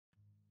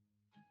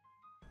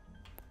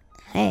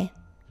Hey,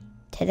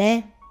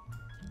 today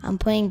I'm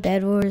playing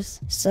Bed Wars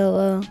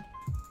solo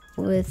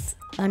with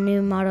a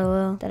new Model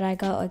O that I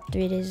got like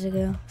 3 days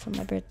ago for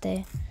my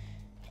birthday.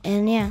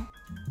 And yeah,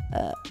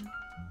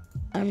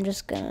 I'm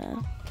just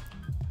gonna...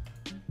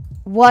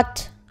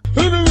 What?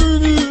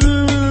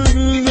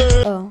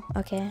 Oh,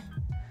 okay.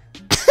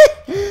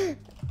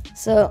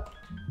 So,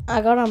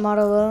 I got a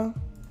Model O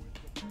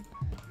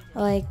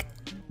like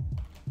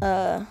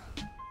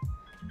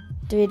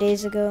 3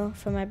 days ago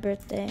for my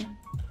birthday.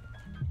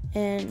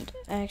 And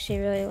I actually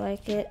really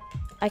like it.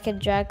 I could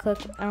drag click.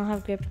 I don't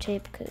have grip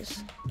tape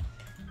because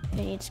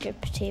you need grip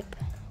tape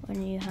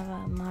when you have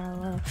a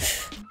Model O.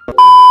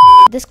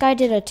 This guy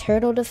did a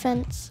turtle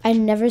defense. I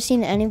never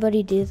seen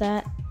anybody do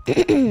that.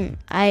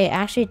 I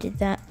actually did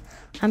that.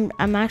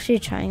 I'm actually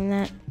trying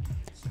that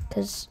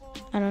because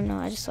I don't know.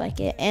 I just like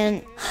it.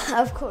 And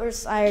of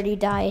course, I already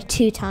died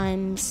 2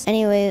 times.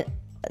 Anyway,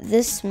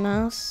 this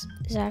mouse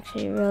is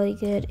actually really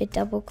good. It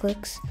double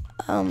clicks.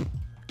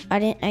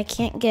 I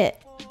can't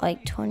get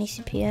like 20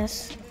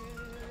 CPS.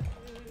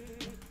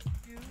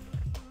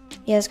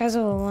 Yeah, this guy's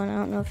level 1. I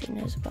don't know if he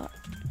knows about.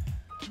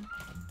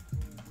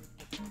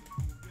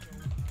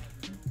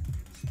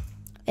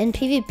 In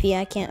PvP,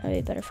 I can't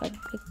really butterfly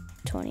like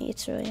 20.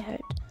 It's really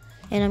hard.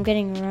 And I'm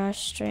getting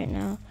rushed right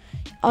now.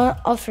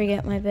 I'll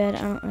forget my bed.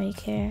 I don't really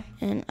care.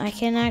 And I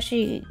can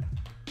actually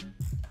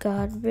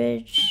God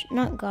bridge.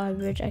 Not God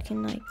bridge. I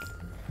can like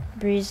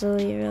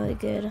breezily really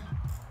good.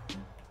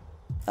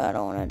 I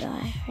don't want to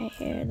die right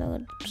here. That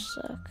would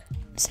suck.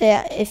 So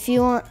yeah, if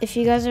you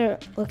guys are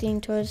looking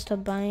towards to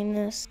buying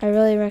this, I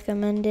really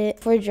recommend it.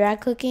 For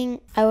drag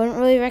cooking, I wouldn't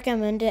really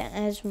recommend it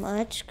as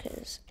much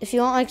because if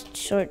you want like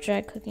short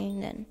drag cooking,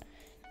 then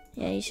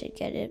yeah, you should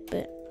get it.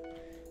 But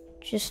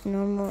just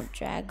normal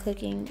drag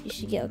cooking, you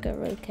should get like a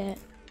Rocat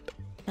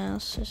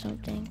mouse or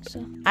something.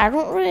 So I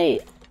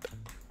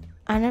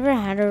never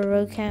had a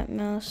Rocat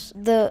mouse.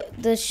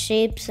 The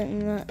shapes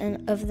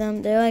and of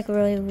them, they're like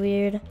really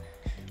weird.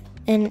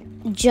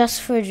 And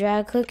just for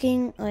drag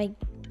cooking, like,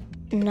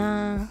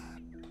 nah.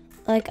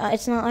 Like,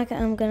 it's not like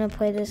I'm gonna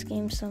play this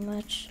game so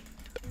much.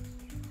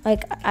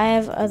 Like, I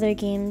have other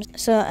games.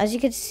 So, as you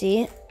can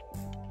see,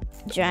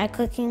 drag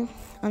cooking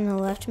on the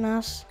left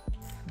mouse,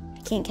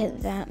 I can't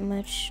get that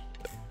much.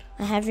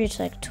 I have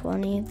reached like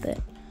 20, but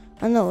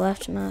on the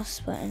left mouse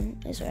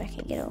button is where I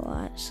can get a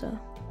lot, so.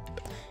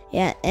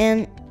 Yeah,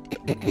 and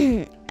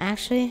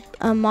actually,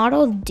 a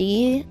Model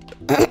D,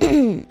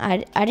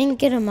 I didn't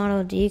get a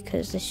Model D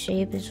because the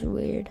shape is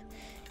weird.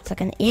 It's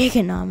like an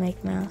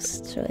ergonomic mouse.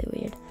 It's really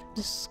weird.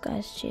 This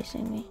guy's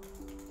chasing me.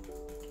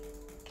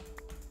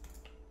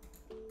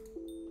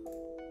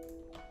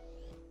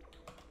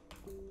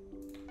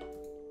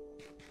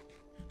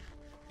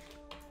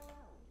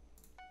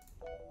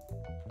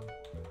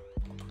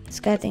 This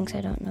guy thinks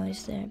I don't know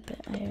he's there, but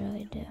I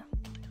really do.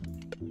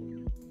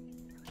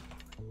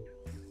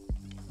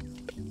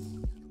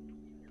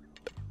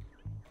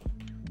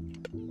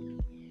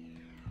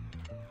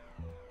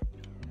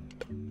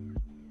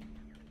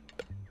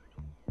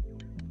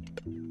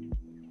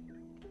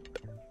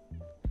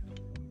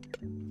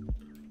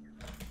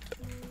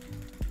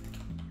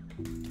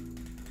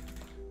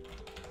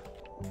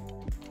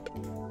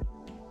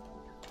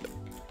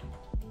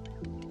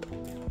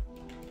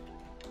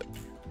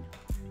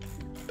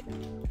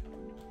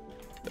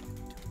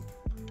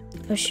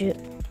 Oh shoot.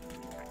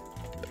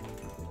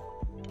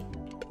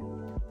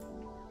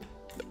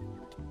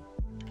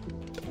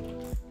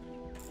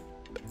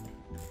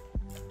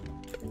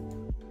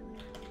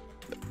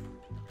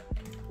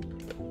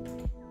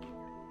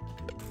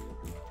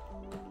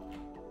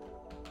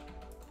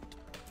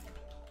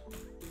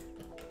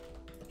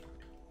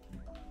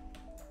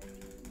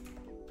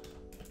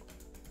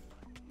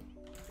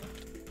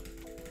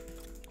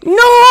 No,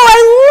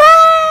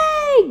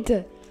 I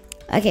lagged!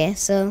 Okay,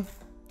 so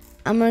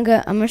I'm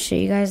gonna show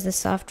you guys the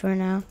software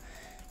now.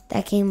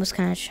 That game was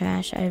kind of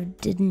trash. I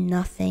did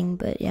nothing,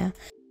 but yeah.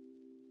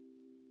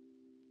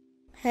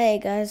 Hey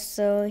guys,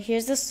 so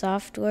here's the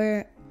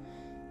software.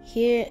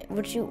 Here,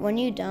 when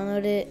you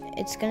download it,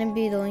 it's gonna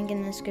be the link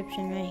in the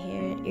description right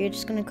here. You're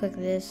just gonna click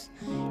this.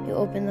 You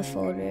open the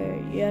folder.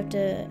 You have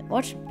to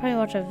probably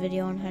watch a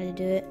video on how to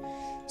do it.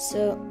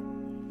 So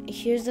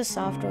here's the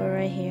software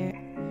right here.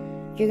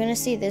 You're gonna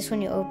see this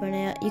when you open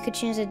it. You could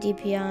change the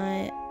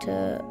DPI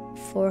to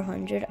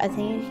 400. I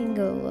think you can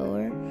go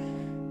lower,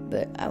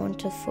 but I went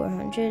to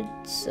 400.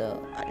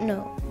 So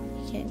no,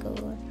 you can't go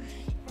lower.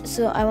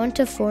 So I went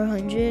to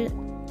 400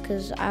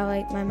 because I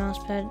like my mouse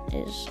pad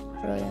is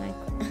really like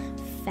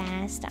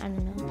fast. I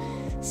don't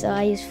know. So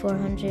I use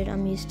 400.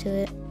 I'm used to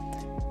it.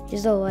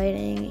 Here's the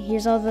lighting.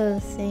 Here's all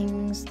the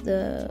things,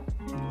 the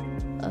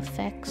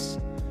effects,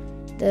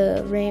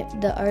 the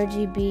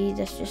RGB.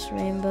 That's just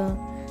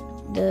rainbow.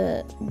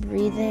 The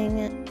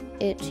breathing,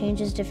 it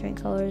changes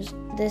different colors.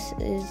 This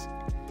is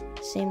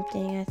same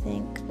thing, I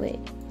think. Wait.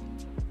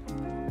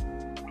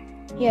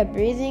 Yeah,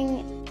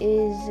 breathing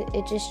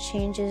it just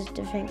changes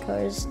different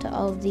colors to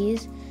all of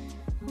these.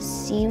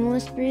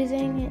 Seamless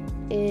breathing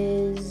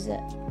is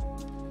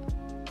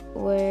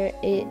where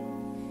it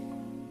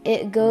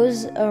it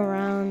goes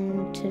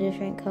around to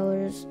different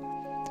colors.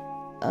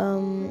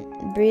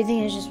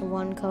 Breathing is just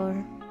one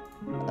color.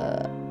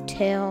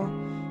 Tail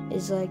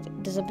is like,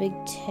 there's a big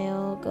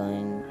tail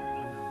going.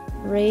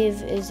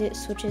 Rave is, it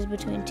switches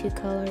between two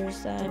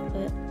colors that I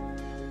put.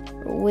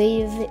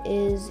 Wave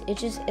is,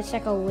 it's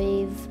like a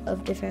wave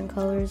of different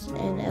colors,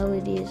 and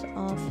LED is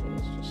off,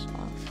 it's just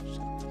off.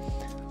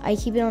 So I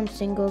keep it on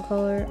single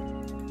color.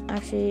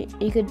 Actually,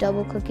 you could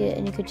double click it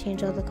and you could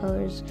change all the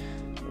colors.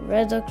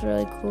 Red looks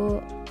really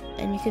cool,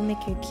 and you can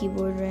make your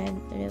keyboard red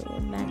and it will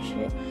match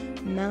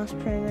it. Mouse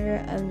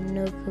perimeter, I have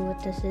no clue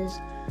what this is.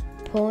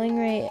 Polling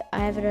rate, I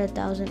have it at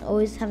 1,000.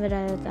 Always have it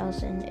at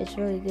 1,000. It's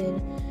really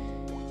good.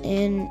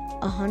 And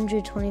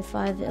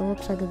 125, it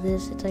looks like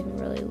this. It's like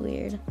really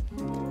weird.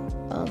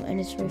 And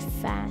it's very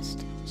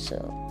fast. So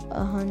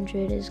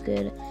 100 is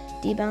good.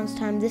 Debounce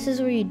time, this is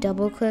where you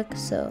double click.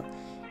 So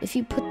if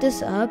you put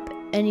this up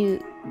and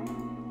you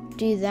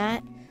do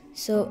that,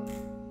 so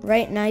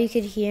right now you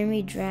could hear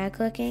me drag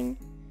clicking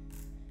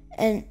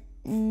and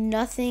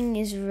nothing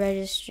is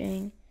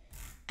registering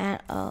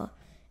at all.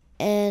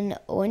 And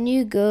when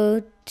you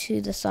go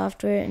to the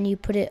software and you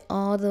put it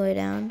all the way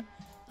down,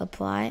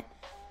 apply,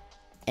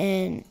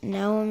 and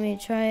now let me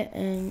try it,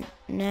 and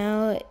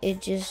now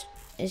it just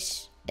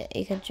is,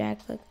 you can drag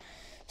click.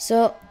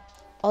 So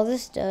all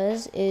this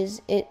does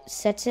is it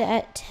sets it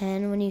at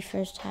 10 when you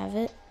first have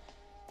it,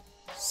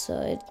 so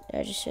it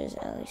registers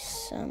at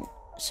least some.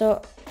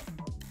 So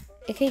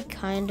it can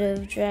kind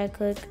of drag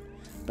click,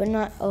 but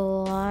not a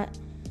lot.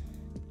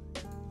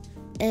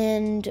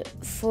 And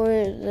for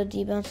the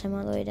debounce time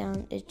all the way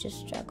down, it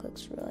just drag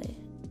clicks really.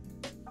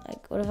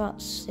 Like, what about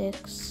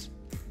 6?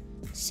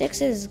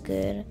 6 is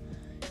good,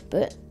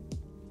 but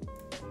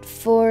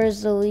 4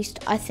 is the least.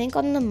 I think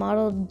on the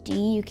Model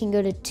D you can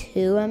go to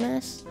 2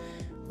 ms,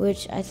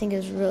 which I think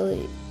is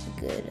really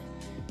good.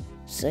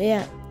 So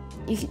yeah,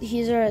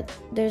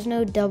 there's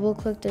no double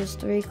click, there's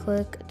 3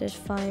 click, there's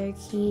fire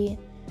key,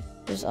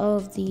 there's all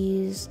of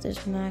these, there's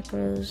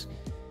macros,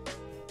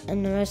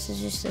 and the rest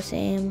is just the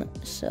same.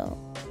 So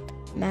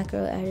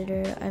macro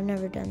editor, I've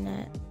never done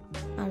that.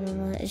 I don't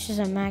know, it's just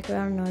a macro.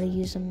 I don't know how to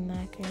use a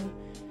macro.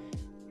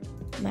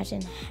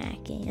 Imagine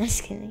hacking. I'm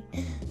just kidding.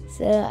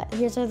 So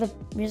here's are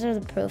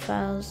the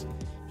profiles.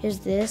 Here's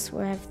this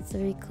where I have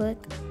 3 click.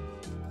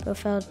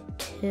 Profile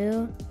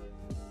 2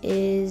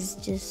 is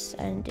just,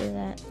 I didn't do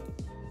that.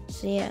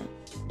 So yeah,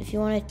 if you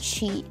want to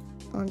cheat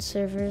on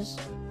servers,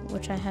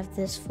 which I have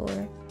this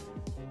for,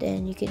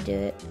 then you could do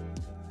it.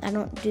 I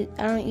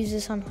don't use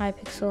this on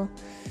Hypixel.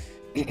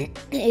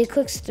 It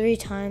clicks 3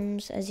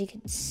 times, as you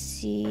can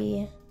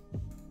see.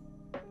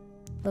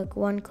 Look,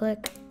 1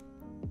 click,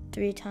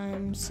 3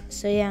 times.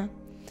 So yeah,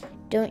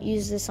 don't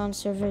use this on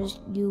servers.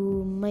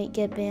 You might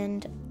get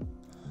banned.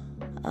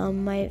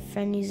 My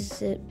friend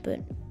uses it, but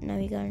now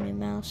he got a new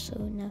mouse,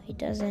 so now he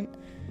doesn't.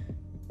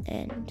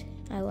 And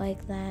I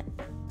like that,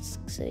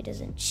 so he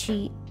doesn't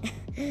cheat.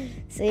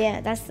 So yeah,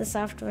 that's the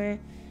software.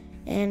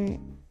 And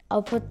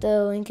I'll put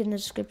the link in the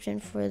description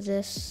for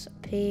this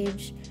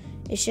page.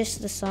 It's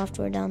just the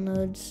software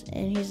downloads,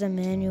 and here's the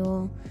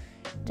manual,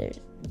 their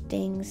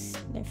things,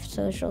 their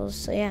socials.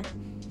 So yeah,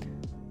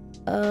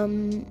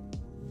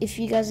 if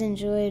you guys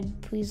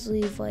enjoyed, please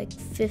leave like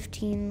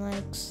 15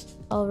 likes.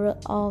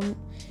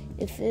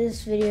 If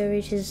this video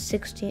reaches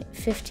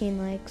 15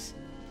 likes,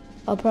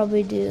 I'll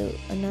probably do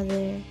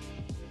another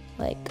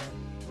like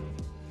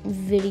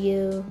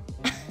video.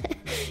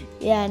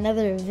 Yeah,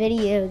 another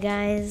video,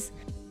 guys.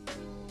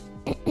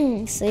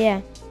 So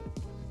yeah,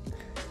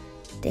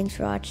 thanks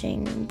for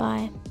watching.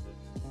 Bye.